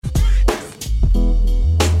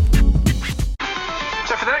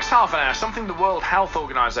half an hour, something the World Health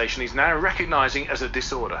Organization is now recognizing as a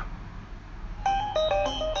disorder.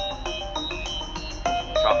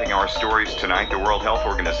 Topping our stories tonight, the World Health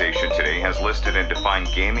Organization today has listed and defined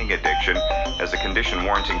gaming addiction as a condition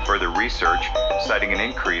warranting further research, citing an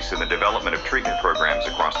increase in the development of treatment programs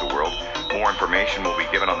across the world. More information will be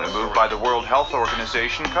given on this. Move by the World Health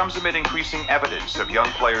Organization comes amid increasing evidence of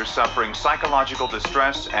young players suffering psychological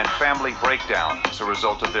distress and family breakdown as a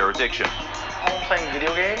result of their addiction. Home playing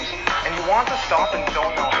video games, and you want to stop and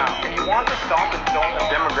don't know how.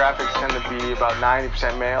 Demographics tend to be about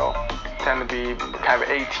 90% male, tend to be kind of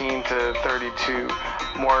 18 to 32,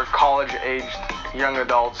 more college-aged young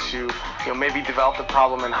adults who maybe developed a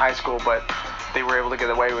problem in high school, but they were able to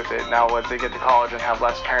get away with it. Now as they get to college and have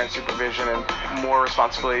less parent supervision and more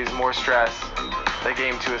responsibilities, more stress, they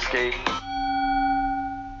game to escape.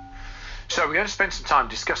 So we're going to spend some time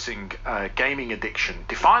discussing gaming addiction,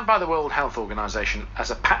 defined by the World Health Organization as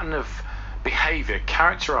a pattern of behavior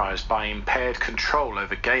characterized by impaired control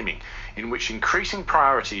over gaming, in which increasing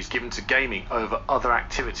priority is given to gaming over other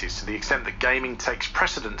activities to the extent that gaming takes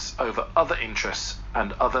precedence over other interests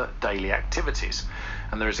and other daily activities,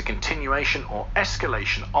 and there is a continuation or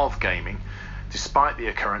escalation of gaming despite the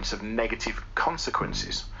occurrence of negative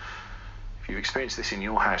consequences. If you've experienced this in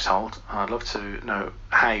your household, I'd love to know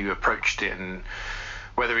how you approached it, and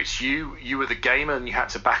whether it's you were the gamer and you had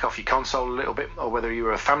to back off your console a little bit, or whether you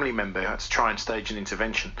were a family member who had to try and stage an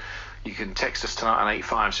intervention. You can text us tonight on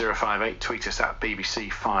 85058, tweet us at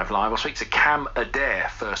BBC5 Live. I'll speak to Cam Adair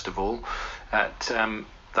first of all. At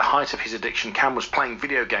the height of his addiction, Cam was playing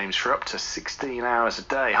video games for up to 16 hours a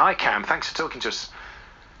day. Hi Cam, thanks for talking to us.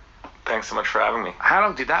 Thanks so much for having me. How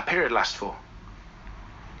long did that period last for?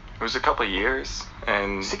 It was a couple of years,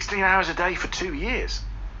 and 16 hours a day for 2 years?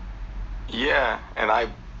 Yeah, and I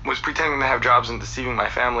was pretending to have jobs and deceiving my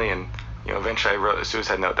family, and eventually I wrote a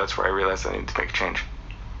suicide note. That's where I realized I needed to make a change.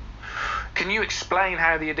 Can you explain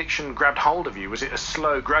how the addiction grabbed hold of you? Was it a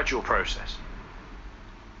slow, gradual process?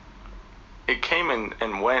 It came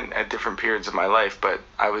and went at different periods of my life, but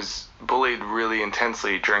I was bullied really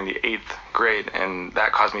intensely during the 8th grade, and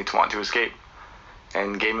that caused me to want to escape.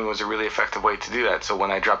 And gaming was a really effective way to do that. So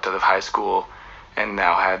when I dropped out of high school and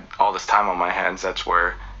now had all this time on my hands, that's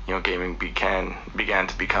where gaming began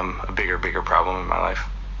to become a bigger problem in my life.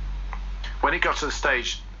 When it got to the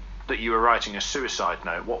stage that you were writing a suicide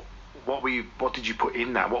note, what did you put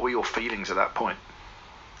in that? What were your feelings at that point?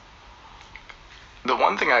 The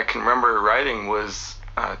one thing I can remember writing was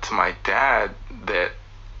to my dad that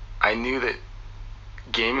I knew that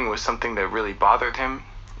gaming was something that really bothered him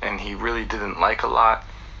and he really didn't like a lot,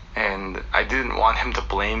 and I didn't want him to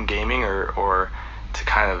blame gaming or to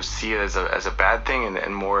kind of see it as a bad thing,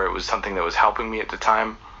 and more it was something that was helping me at the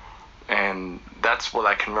time. And that's what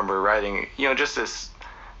I can remember writing, just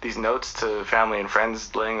these notes to family and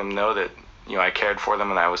friends, letting them know that I cared for them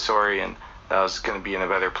and I was sorry and that I was going to be in a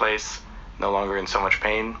better place, no longer in so much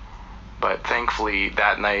pain. But thankfully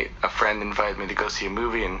that night a friend invited me to go see a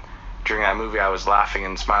movie, and during that movie I was laughing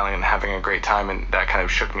and smiling and having a great time, and that kind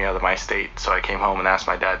of shook me out of my state. So I came home and asked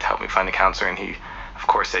my dad to help me find a counselor, and he of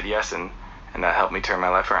course said yes, and that helped me turn my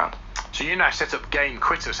life around. So you now set up Game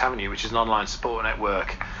Quitters, haven't you, which is an online support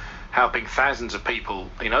network helping thousands of people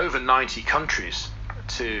in over 90 countries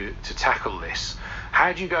to tackle this.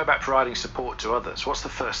 How do you go about providing support to others? What's the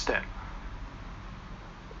first step?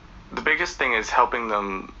 The biggest thing is helping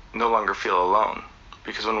them no longer feel alone,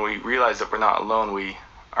 because when we realize that we're not alone, we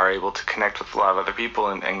are able to connect with a lot of other people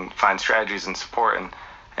and find strategies and support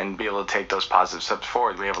and be able to take those positive steps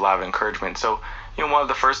forward. We have a lot of encouragement. So one of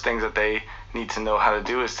the first things that they need to know how to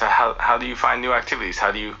do is how do you find new activities?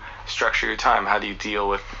 How do you structure your time? How do you deal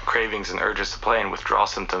with cravings and urges to play and withdrawal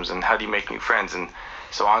symptoms? And how do you make new friends? And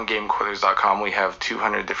so on GameQuitters.com we have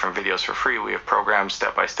 200 different videos for free. We have programs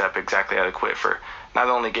step by step exactly how to quit for not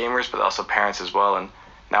only gamers but also parents as well. And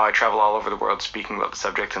now I travel all over the world speaking about the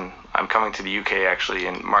subject, and I'm coming to the UK actually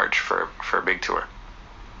in March for a big tour.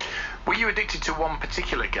 Were you addicted to one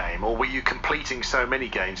particular game, or were you completing so many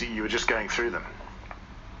games that you were just going through them?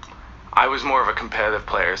 I was more of a competitive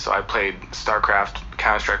player, so I played StarCraft,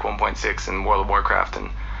 Counter-Strike 1.6, and World of Warcraft. And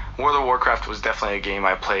World of Warcraft was definitely a game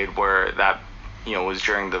I played where that, was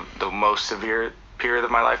during the most severe period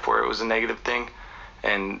of my life where it was a negative thing.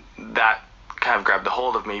 And that kind of grabbed a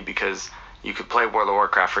hold of me because you could play World of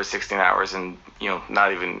Warcraft for 16 hours and,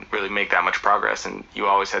 not even really make that much progress, and you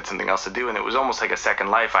always had something else to do, and it was almost like a second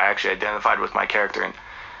life. I actually identified with my character, and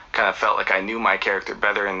kind of felt like I knew my character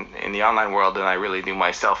better in the online world than I really knew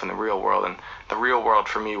myself in the real world. And the real world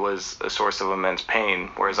for me was a source of immense pain,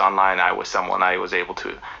 whereas online I was someone I was able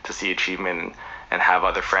to see achievement and have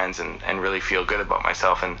other friends and really feel good about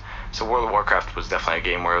myself. And so World of Warcraft was definitely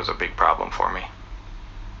a game where it was a big problem for me.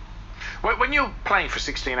 When you're playing for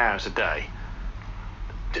 16 hours a day,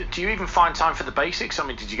 do you even find time for the basics? I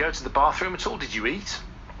mean, did you go to the bathroom at all? Did you eat?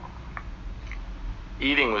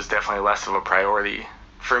 Eating was definitely less of a priority.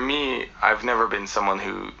 For me, I've never been someone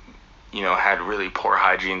who, had really poor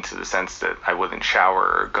hygiene to the sense that I wouldn't shower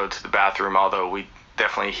or go to the bathroom, although we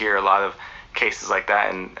definitely hear a lot of cases like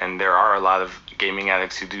that, and there are a lot of gaming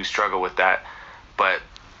addicts who do struggle with that. But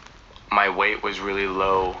my weight was really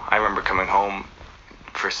low. I remember coming home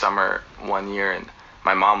for summer one year, and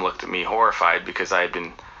my mom looked at me horrified because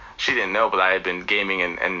she didn't know, but I had been gaming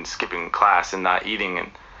and skipping class and not eating,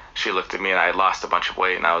 and she looked at me and I had lost a bunch of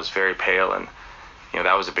weight and I was very pale, and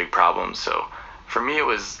that was a big problem. So for me, I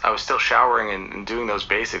was still showering and doing those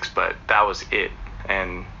basics, but that was it.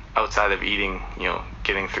 And outside of eating,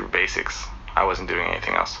 getting through basics, I wasn't doing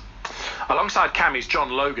anything else. Alongside Cam is John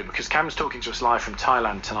Logan, because Cam's talking to us live from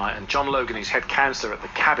Thailand tonight, and John Logan is head counsellor at the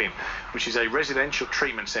Cabin, which is a residential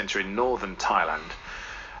treatment centre in northern Thailand.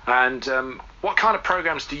 And what kind of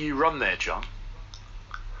programs do you run there, John?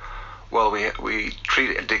 Well, we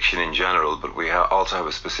treat addiction in general, but we also have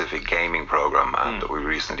a specific gaming program that we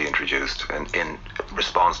recently introduced in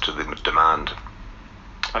response to the demand.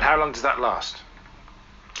 And how long does that last?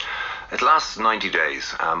 It lasts 90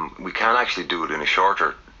 days. We can actually do it in a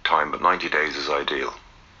shorter time, but 90 days is ideal.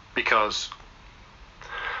 Because?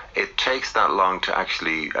 It takes that long to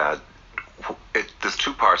actually... there's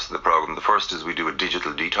two parts to the program. The first is we do a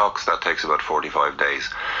digital detox. That takes about 45 days.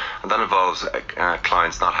 And that involves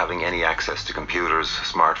clients not having any access to computers,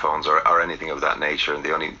 smartphones, or anything of that nature. And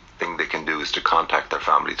the only thing they can do is to contact their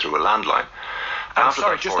family through a landline. I'm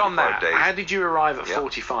sorry, just on that, days, how did you arrive at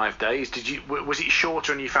 45 days? Was it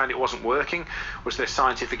shorter and you found it wasn't working? Was there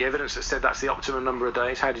scientific evidence that said that's the optimum number of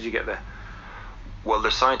days? How did you get there? Well,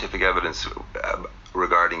 there's scientific evidence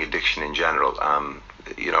regarding addiction in general.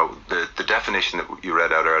 The definition that you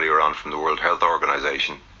read out earlier on from the World Health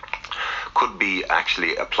Organization could be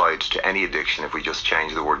actually applied to any addiction if we just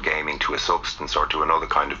change the word gaming to a substance or to another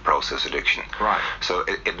kind of process addiction. Right. So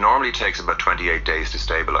it normally takes about 28 days to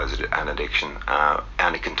stabilize an addiction,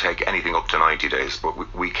 and it can take anything up to 90 days.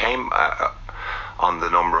 But we came on the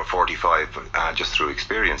number of 45 just through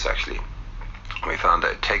experience, actually. We found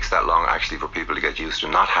that it takes that long actually for people to get used to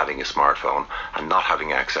not having a smartphone and not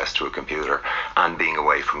having access to a computer and being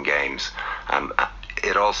away from games.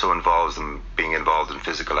 It also involves them being involved in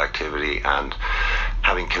physical activity and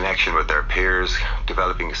having connection with their peers,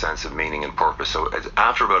 developing a sense of meaning and purpose. So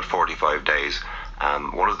after about 45 days,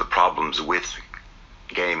 one of the problems with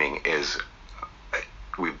gaming is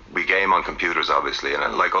we game on computers, obviously,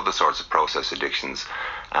 and like other sorts of process addictions,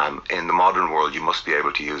 in the modern world you must be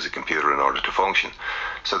able to use a computer in order to function.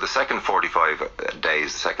 So the second 45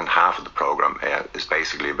 days, the second half of the program is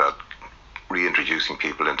basically about reintroducing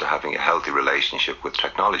people into having a healthy relationship with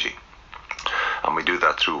technology. And we do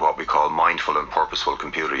that through what we call mindful and purposeful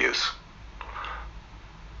computer use.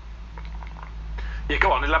 Yeah,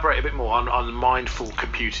 go on, elaborate a bit more on mindful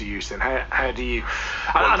computer use then. How do you...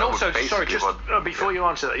 And also, sorry, just before you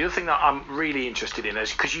answer that, the other thing that I'm really interested in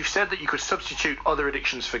is, because you've said that you could substitute other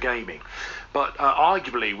addictions for gaming, but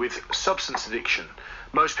arguably with substance addiction,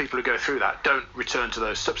 most people who go through that don't return to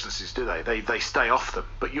those substances, do they? They stay off them.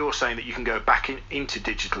 But you're saying that you can go back into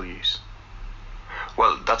digital use.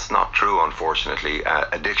 Well, that's not true, unfortunately.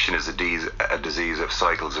 Addiction is a disease of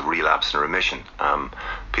cycles of relapse and remission.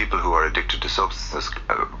 People who are addicted to substances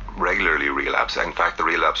regularly relapse. In fact, the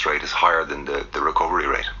relapse rate is higher than the recovery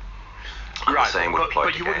rate. Right, the same would apply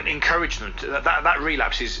but to you gaming. wouldn't encourage them to... That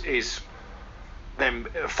relapse is them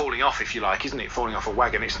falling off, if you like, isn't it? Falling off a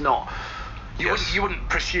wagon. It's not... You wouldn't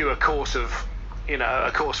pursue a course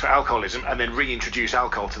for alcoholism and then reintroduce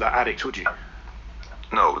alcohol to that addict, would you?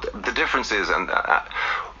 No, the difference is, and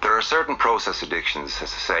there are certain process addictions,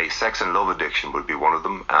 as I say, sex and love addiction would be one of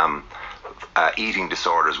them. Eating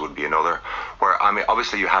disorders would be another, where, I mean,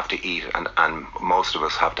 obviously you have to eat, and most of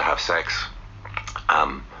us have to have sex.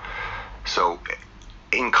 So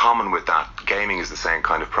in common with that, gaming is the same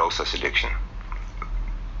kind of process addiction.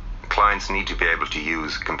 Clients need to be able to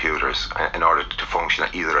use computers in order to function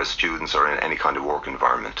either as students or in any kind of work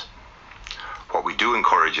environment. What we do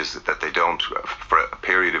encourage is that they don't, for a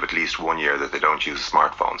period of at least 1 year, that they don't use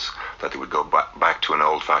smartphones, that they would go back to an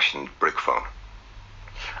old-fashioned brick phone.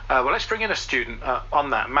 Well, let's bring in a student on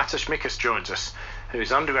that. Mateusz Mikas joins us, who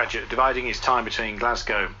is undergraduate, dividing his time between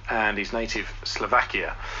Glasgow and his native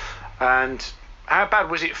Slovakia. And how bad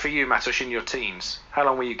was it for you, Mateusz, in your teens? How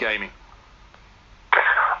long were you gaming?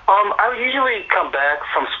 I would usually come back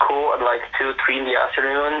from school at like 2, 3 in the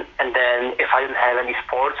afternoon, and then if I didn't have any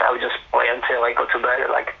sports, I would just play until I go to bed at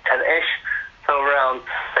like 10-ish. So around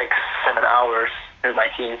 6, 7 hours in my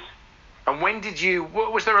teens. And when did you,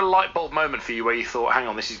 was there a light bulb moment for you where you thought, hang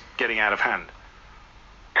on, this is getting out of hand?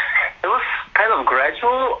 It was kind of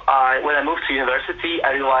gradual. When I moved to university,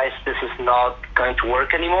 I realized this is not going to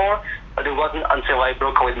work anymore. But it wasn't until I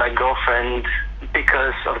broke up with my girlfriend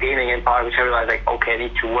because of gaming in part, which I realized, like, okay, I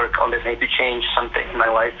need to work on this, I need to change something in my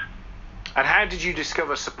life. And how did you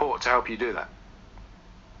discover support to help you do that?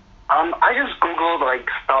 I just Googled, like,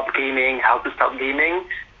 stop gaming, how to stop gaming,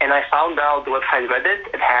 and I found out the website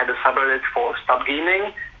Reddit. It had a subreddit for stop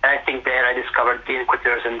gaming, and I think there I discovered Game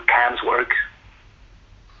Quitters and Cam's work.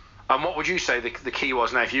 And what would you say the key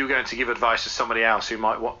was now, if you were going to give advice to somebody else who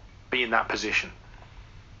might be in that position?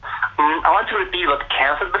 I want to repeat what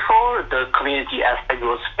Cam said before. The community aspect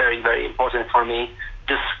was very, very important for me.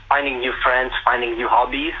 Just finding new friends, finding new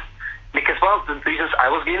hobbies. Because one of the reasons I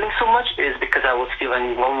was gaming so much is because I was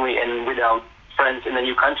feeling lonely and without friends in a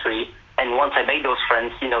new country. And once I made those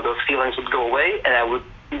friends, those feelings would go away, and I would,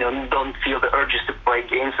 don't feel the urges to play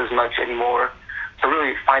games as much anymore. So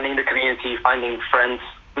really finding the community, finding friends,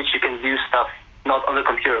 which you can do stuff not on the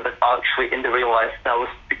computer, but actually in the real life. That was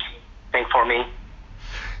the key thing for me.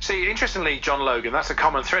 See, interestingly, John Logan, that's a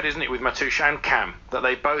common thread, isn't it, with Mateusz and Cam, that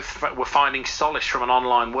they both were finding solace from an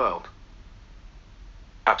online world?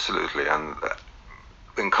 Absolutely, and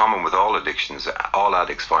in common with all addictions, all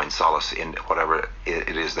addicts find solace in whatever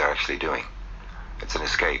it is they're actually doing. It's an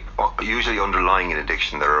escape. Usually underlying an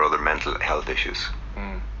addiction, there are other mental health issues.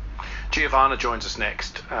 Giovanna joins us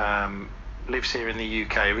next. Lives here in the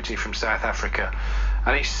UK, originally from South Africa.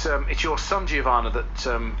 And it's your son, Giovanna,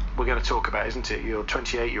 that we're going to talk about, isn't it? Your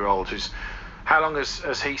 28-year-old. How long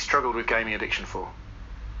has he struggled with gaming addiction for?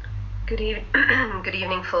 Good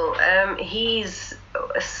evening, Phil. He's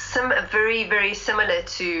very, very similar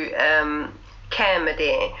to Cam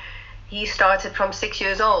Adair. He started from 6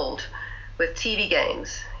 years old with TV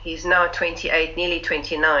games. He's now 28, nearly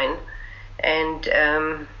 29. And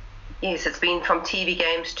yes, it's been from TV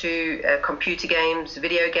games to computer games,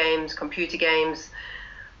 video games, computer games,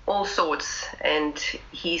 all sorts, and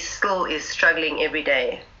he still is struggling every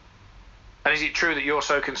day. And is it true that you're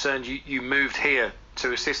so concerned you moved here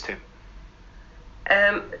to assist him?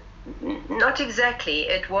 Not exactly.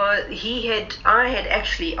 I had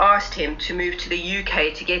actually asked him to move to the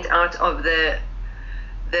UK to get out of the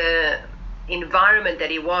environment that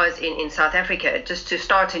he was in South Africa, just to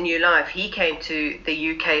start a new life. He came to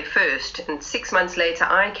the UK first, and 6 months later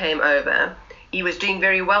I came over. He was doing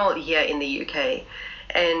very well here in the UK,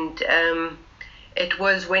 and it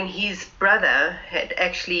was when his brother had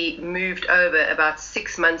actually moved over about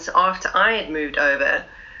 6 months after I had moved over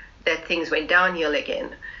that things went downhill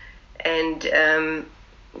again, and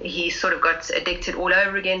he sort of got addicted all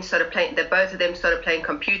over again. Both of them started playing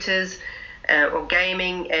computers or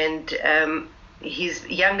gaming, and his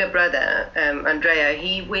younger brother, Andrea,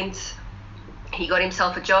 he got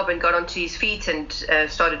himself a job and got onto his feet and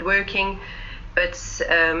started working. But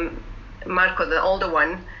Marco, the older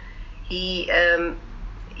one, he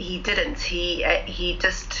didn't.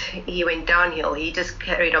 He went downhill. He just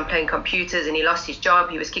carried on playing computers, and he lost his job.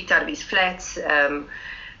 He was kicked out of his flat.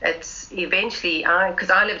 It's eventually, because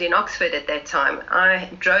I lived in Oxford at that time, I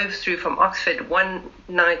drove through from Oxford one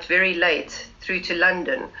night very late through to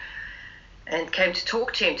London and came to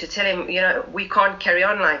talk to him, to tell him, we can't carry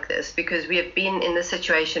on like this because we have been in this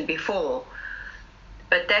situation before.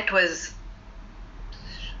 But that was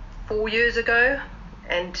 4 years ago,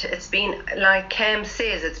 and it's been, like Cam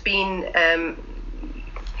says, it's been,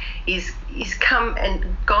 he's come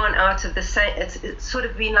and gone out of the same. It's sort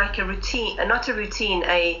of been like a routine, not a routine.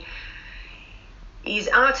 He's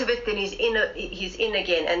out of it, then he's in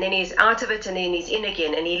again, and then he's out of it, and then he's in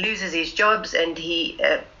again, and he loses his jobs, and he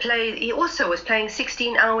plays. He also was playing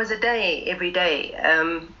 16 hours a day every day.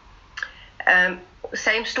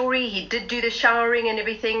 Same story. He did do the showering and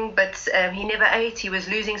everything, but he never ate. He was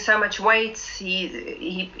losing so much weight.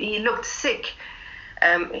 He looked sick.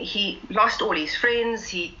 He lost all his friends.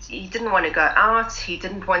 He didn't want to go out. He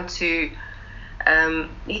didn't want to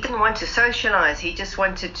socialize. He just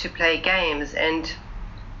wanted to play games. And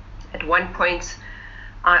at one point,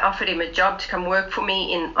 I offered him a job to come work for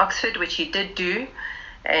me in Oxford, which he did do.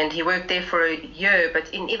 And he worked there for a year.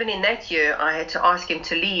 But even in that year, I had to ask him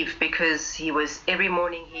to leave because he was, every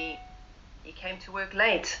morning he he came to work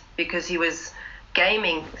late because he was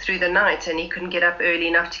gaming through the night and he couldn't get up early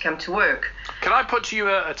enough to come to work. Can I put to you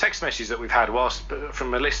a text message that we've had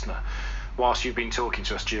from a listener whilst you've been talking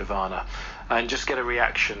to us, Giovanna, and just get a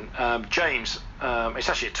reaction? James, it's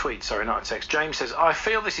actually a tweet, sorry, not a text. James says, I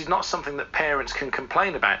feel this is not something that parents can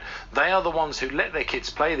complain about. They are the ones who let their kids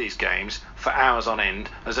play these games for hours on end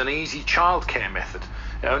as an easy childcare method.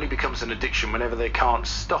 It only becomes an addiction whenever they can't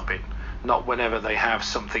stop it, not whenever they have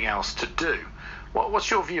something else to do.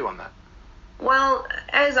 What's your view on that? Well,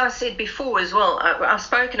 as I said before as well, I've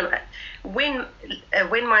spoken about when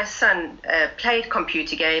my son played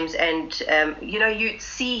computer games, and you'd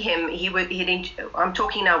see him. I'm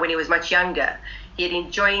talking now when he was much younger. He'd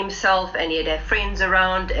enjoy himself, and he'd have friends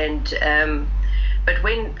around. But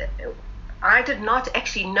when I did not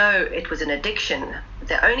actually know it was an addiction,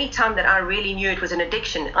 the only time that I really knew it was an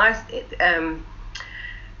addiction, my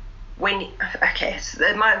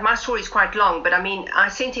story is quite long, but I mean, I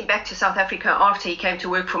sent him back to South Africa after he came to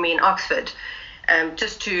work for me in Oxford,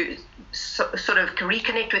 just to sort of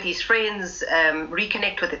reconnect with his friends,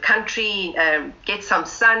 reconnect with the country, get some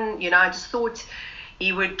sun. I just thought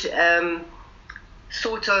he would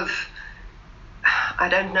sort of, I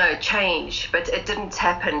don't know, change, but it didn't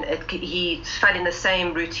happen. He fell in the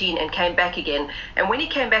same routine and came back again. And when he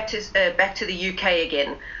came back to the UK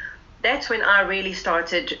again, that's when I really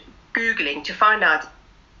started Googling to find out,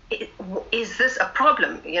 is this a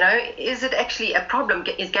problem? Is it actually a problem?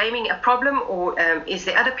 Is gaming a problem, or is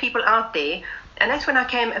there other people out there? And that's when I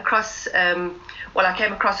came across, I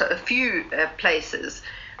came across a few places,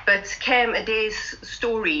 but Cam Adair's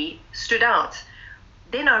story stood out.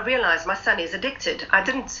 Then I realized my son is addicted. I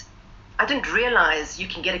didn't realize you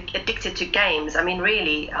can get addicted to games. I mean,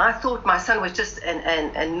 really, I thought my son was just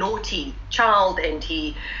a naughty child, and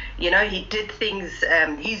he did things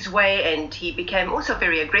his way, and he became also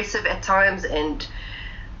very aggressive at times. And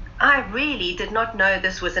I really did not know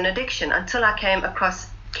this was an addiction until I came across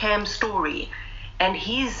Cam's story. And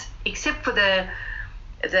except for the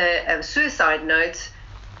suicide note,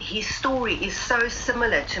 his story is so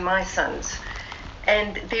similar to my son's.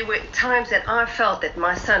 And there were times that I felt that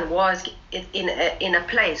my son was in a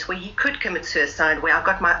place where he could commit suicide, where I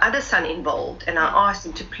got my other son involved, and I asked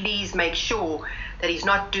him to please make sure that he's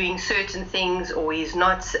not doing certain things, or he's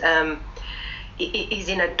not, he's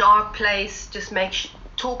in a dark place. Just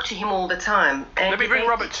talk to him all the time. And let me bring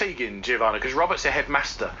Robert Teague in, Giovanna, because Robert's the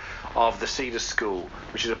headmaster of the Cedar School,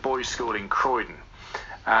 which is a boys' school in Croydon.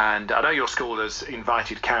 And I know your school has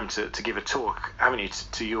invited Cam to give a talk, haven't you,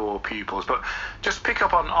 to your pupils. But just pick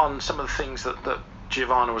up on some of the things that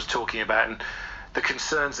Giovanna was talking about, and the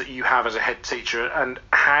concerns that you have as a head teacher, and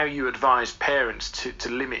how you advise parents to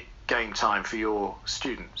limit game time for your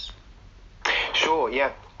students. Sure,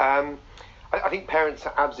 yeah. I think parents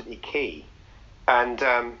are absolutely key. And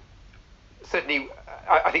certainly,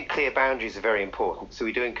 I think clear boundaries are very important. So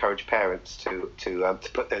we do encourage parents to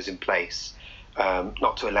put those in place.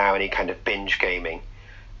 Not to allow any kind of binge gaming.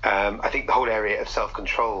 I think the whole area of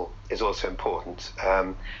self-control is also important.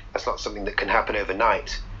 That's not something that can happen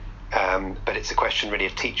overnight, but it's a question really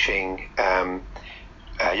of teaching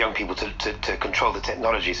young people to control the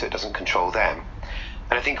technology so it doesn't control them.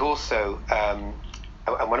 And I think also, and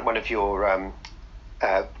one of your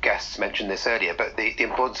guests mentioned this earlier, but the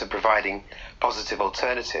importance of providing positive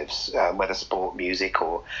alternatives, whether sport, music,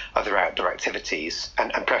 or other outdoor activities,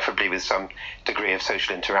 and preferably with some degree of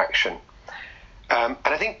social interaction. And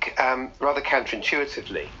I think, rather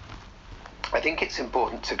counterintuitively, I think it's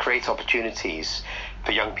important to create opportunities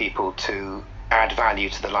for young people to add value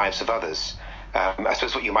to the lives of others. I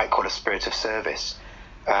suppose what you might call a spirit of service.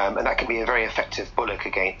 And that can be a very effective bulwark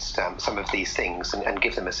against some of these things, and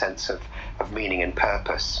give them a sense of meaning and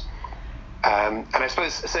purpose. And I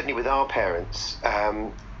suppose certainly with our parents,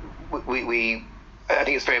 I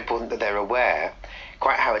think it's very important that they're aware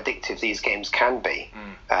quite how addictive these games can be.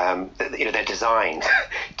 That, they're designed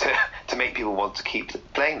to make people want to keep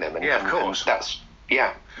playing them. And, yeah, of course.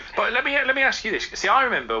 But let me ask you this. See, I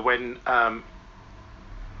remember when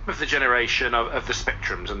of the generation of the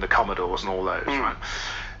Spectrums and the Commodores and all those, right?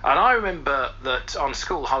 And I remember that on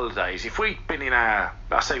school holidays, if we'd been in I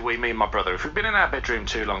say we, me and my brother, if we'd been in our bedroom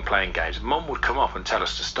too long playing games, Mum would come up and tell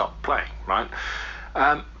us to stop playing, right?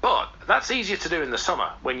 But that's easier to do in the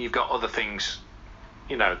summer when you've got other things,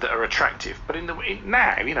 that are attractive. But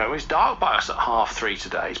now, it's dark by us at 3:30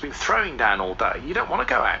 today. It's been throwing down all day. You don't want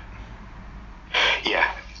to go out.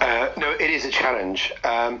 Yeah. No, it is a challenge.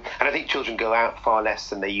 And I think children go out far less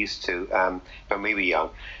than they used to when we were young.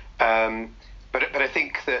 But I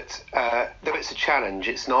think that though it's a challenge,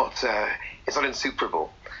 it's not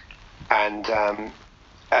insuperable. And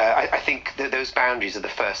I think that those boundaries are the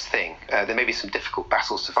first thing. There may be some difficult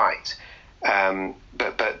battles to fight,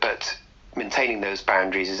 but maintaining those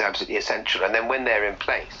boundaries is absolutely essential. And then when they're in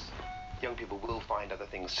place, young people will find other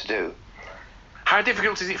things to do. How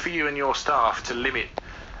difficult is it for you and your staff to limit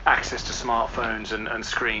access to smartphones and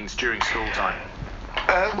screens during school time?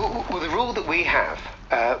 Well, the rule that we have,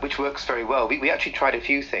 which works very well, we actually tried a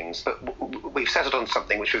few things, but we've settled on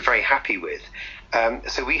something which we're very happy with.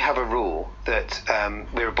 So we have a rule that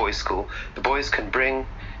we're a boys' school. The boys can bring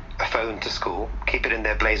a phone to school, keep it in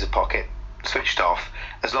their blazer pocket, switched off,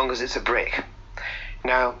 as long as it's a brick.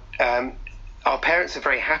 Now, our parents are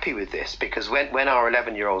very happy with this because when our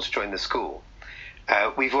 11-year-olds join the school,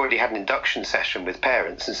 we've already had an induction session with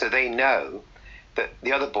parents, and so they know that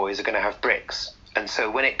the other boys are going to have bricks. And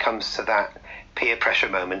so when it comes to that peer pressure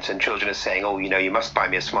moment and children are saying, oh, you must buy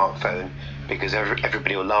me a smartphone because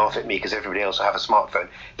everybody will laugh at me because everybody else will have a smartphone,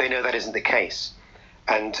 they know that isn't the case.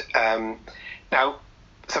 And now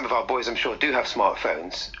some of our boys, I'm sure, do have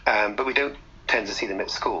smartphones, but we don't tend to see them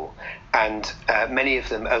at school. And many of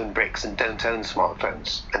them own bricks and don't own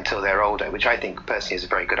smartphones until they're older, which I think personally is a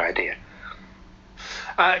very good idea.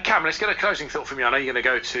 Cam, let's get a closing thought from you. I know you're going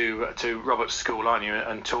to go to Robert's school, aren't you,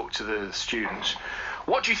 and talk to the students.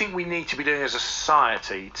 What do you think we need to be doing as a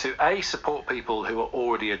society to, A, support people who are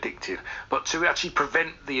already addicted, but to actually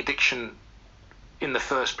prevent the addiction in the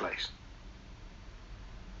first place?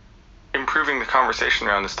 Improving the conversation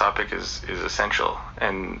around this topic is essential.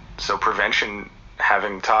 And so prevention,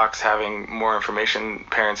 having talks, having more information,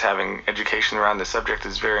 parents having education around the subject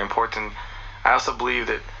is very important. I also believe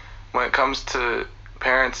that when it comes to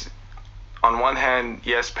parents, on one hand,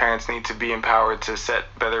 yes, parents need to be empowered to set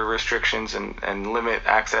better restrictions and limit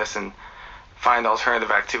access and find alternative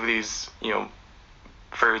activities.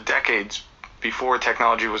 For decades before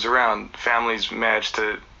technology was around, families managed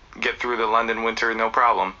to get through the London winter no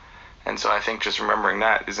problem. And so I think just remembering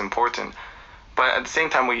that is important. But at the same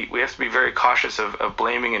time, we have to be very cautious of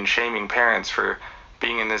blaming and shaming parents for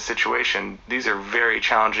being in this situation. These are very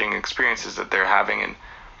challenging experiences that they're having, and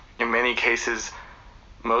in many cases,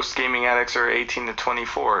 most gaming addicts are 18 to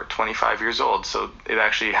 24, 25 years old. So it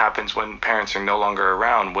actually happens when parents are no longer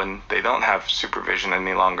around, when they don't have supervision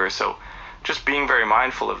any longer. So just being very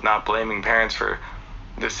mindful of not blaming parents for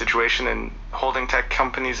this situation and holding tech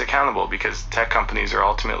companies accountable, because tech companies are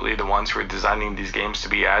ultimately the ones who are designing these games to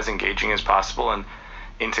be as engaging as possible and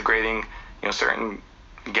integrating, certain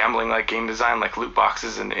gambling-like game design, like loot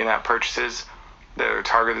boxes and in-app purchases that are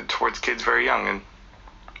targeted towards kids very young. And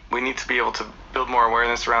we need to be able to build more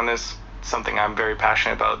awareness around this. It's something I'm very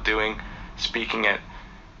passionate about doing, speaking at,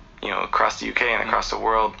 across the UK and across the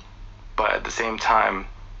world. But at the same time,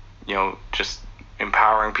 just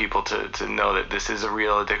empowering people to know that this is a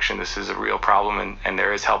real addiction, this is a real problem, and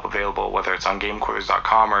there is help available, whether it's on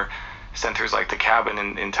GameQuitters.com or centers like the Cabin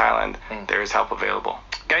in Thailand. There is help available.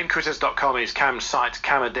 GameQuitters.com is Cam's site.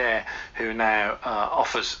 Cam Adair, who now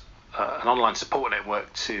offers an online support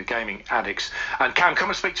network to gaming addicts. And Cam, come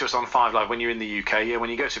and speak to us on 5 Live when you're in the UK. Yeah, when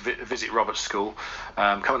you go to visit Robert's school,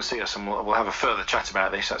 come and see us, and we'll have a further chat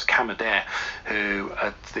about this. That's Cam Adair, who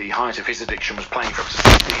at the height of his addiction was playing for up to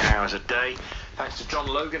 16 hours a day. Thanks to John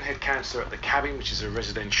Logan, head counsellor at the Cabin, which is a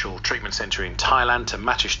residential treatment centre in Thailand, to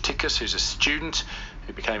Matish Tikas, who's a student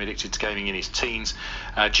who became addicted to gaming in his teens,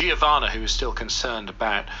 Giovanna, who is still concerned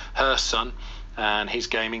about her son and his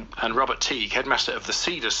gaming, and Robert Teague, headmaster of the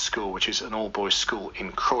Cedars School, which is an all-boys school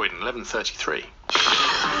in Croydon. 11:33.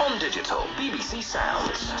 On digital, BBC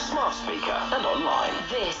Sounds, smart speaker and online.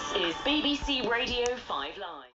 This is BBC Radio 5 Live.